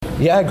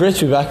Yeah, great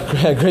to be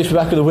back. Great to be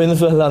back with a win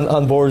as well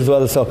on board as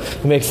well. So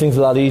it makes things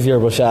a lot easier.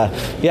 But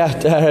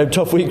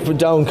tough week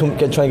down. Trying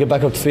to get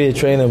back up to speed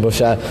training. But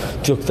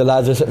the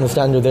lads are setting the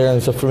standard there, and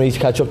it's up for me to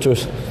catch up to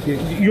it.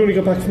 You only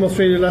got back from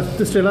Australia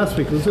last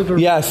week, was it? Or?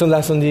 Yeah, so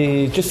last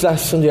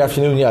Sunday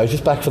afternoon. Yeah, I was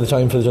just back for the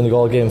time for the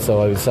Donegal game, so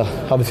I was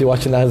obviously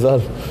watching that as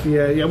well.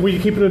 Yeah. Were you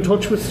keeping in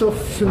touch with stuff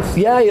since?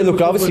 Yeah.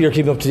 Look, obviously you're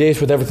keeping up to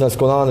date with everything that's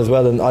going on as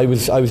well, and I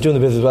was doing the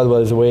business as well while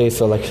I was away.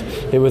 So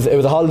it was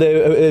a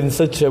holiday in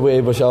such a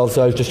way, but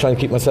also I was just trying to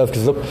keep myself,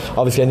 because look,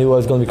 obviously I knew I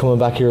was going to be coming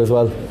back here as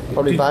well.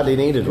 Probably badly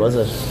needed, was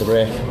it, the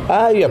break?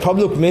 Yeah,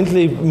 probably. Look,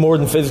 mentally more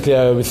than physically.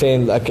 I was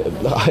saying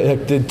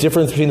the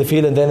difference between the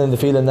feeling then and the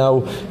feeling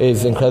now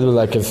is incredible.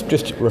 It's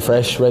just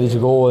refreshed, ready to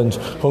go, and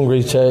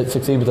hungry to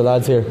succeed with the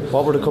lads here.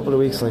 What were the couple of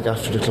weeks like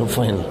after the club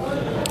final?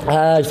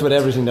 Just with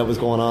everything that was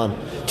going on.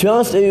 To be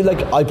honest,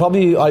 I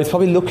was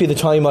probably lucky the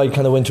time I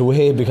kind of went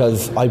away,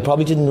 because I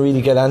probably didn't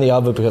really get any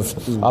of it, because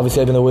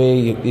obviously I've been away.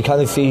 You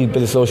kind of see a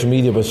bit of social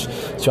media, but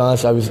to be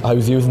honest, I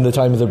was using the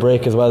time as a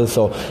break as well.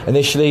 So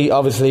initially,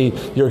 obviously,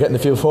 you were getting a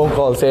few phone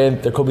calls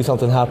saying there could be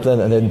something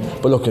happening,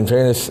 but look, in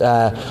fairness,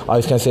 I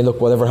was kind of saying, look,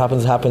 whatever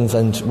happens,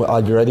 and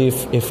I'll be ready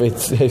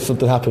if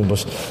something happened. But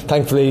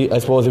thankfully, I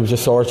suppose it was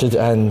just sorted,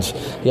 and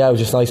yeah, it was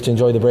just nice to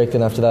enjoy the break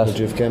then after that. Would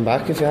you have came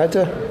back if you had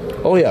to?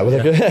 Oh yeah, well,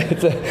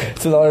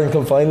 it's an Ireland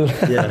Cup final.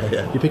 Yeah.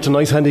 You picked a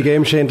nice handy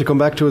game, Shane, to come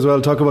back to as well.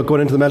 Talk about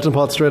going into the melting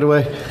pot straight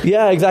away.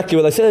 Yeah, exactly.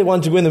 Well, I said I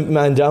wanted to win a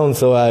man down,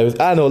 so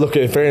look,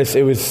 in fairness,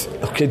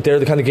 they're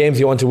the kind of games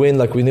you want to win.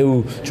 Like, we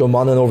knew Joe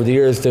Monaghan over the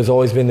years, there's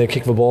always been a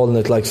kick of a ball in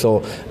it. I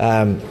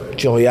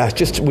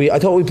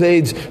thought we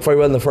played very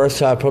well in the first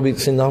half, probably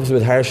obviously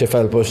with harsh I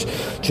felt, but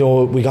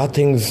we got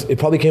things. It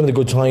probably came at a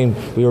good time.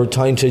 We were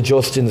trying to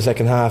adjust in the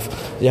second half,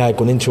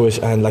 going into it,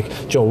 and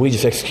we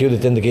just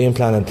executed in the game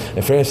plan. And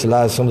in fairness to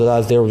some of the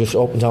lads there were just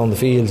up and down the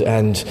field,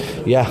 and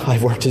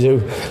I've work to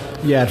do.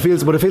 Yeah, it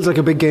feels like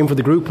a big game for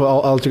the group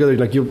altogether.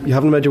 You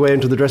haven't made your way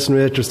into the dressing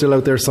room yet. You're still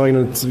out there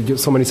signing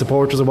so many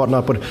supporters and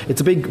whatnot, but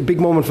it's a big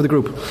moment for the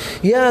group.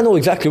 Yeah, no,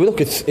 exactly. Well,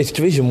 look, it's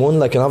Division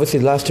 1, and obviously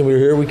the last time we were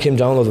here we came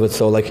down a little bit,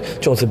 so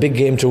it's a big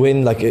game to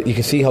win. You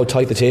can see how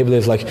tight the table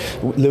is.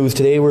 Lose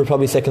today, we're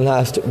probably second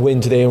last.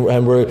 Win today,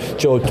 and we're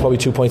probably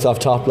 2 points off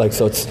top.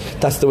 So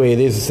that's the way it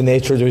is. It's the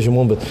nature of Division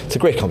 1, but it's a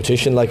great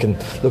competition.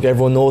 And look,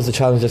 everyone knows the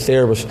challenge that's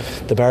there, but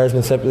the bar has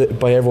been set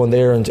by everyone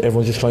there, and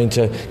everyone's just trying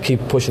to keep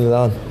pushing it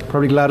on.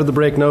 Probably glad of the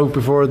break now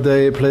before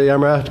they play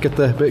Armagh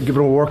to give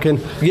them a work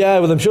in. Yeah,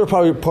 well, I'm sure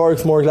probably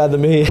Park's more glad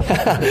than me.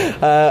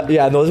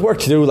 There's work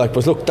to do.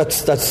 But look,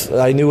 that's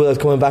I knew what I was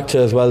coming back to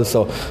as well.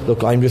 So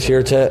look, I'm just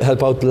here to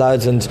help out the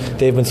lads, and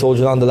they've been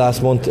soldiering on the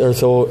last month or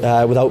so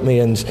without me.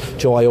 And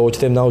Joe, I owe it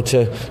to them now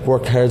to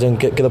work hard and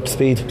get up to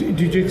speed.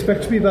 Did you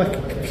expect to be back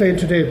playing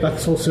today, back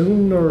so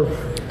soon, or?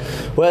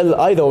 Well,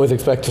 I'd always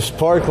expected.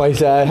 Park might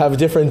have a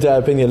different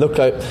opinion. Look,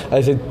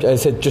 I said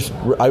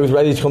I was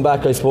ready to come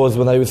back. I suppose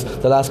when I was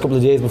the last couple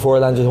of days before I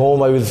landed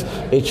home, I was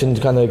itching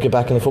to kind of get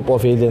back in the football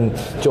field and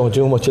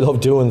doing what you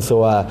love doing.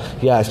 So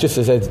it's just,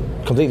 as I said,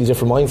 completely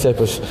different mindset.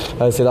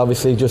 But I said,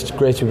 obviously, just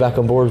great to be back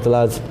on board with the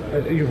lads.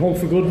 Are you home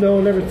for good now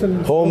and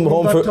everything? Home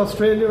back for to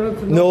Australia or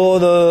anything?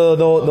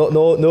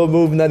 No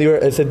moving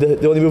anywhere. I said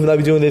the only moving I'll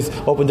be doing is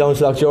up and down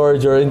to Loch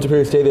George or into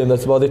Pearse Stadium.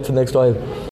 That's about it for the next while.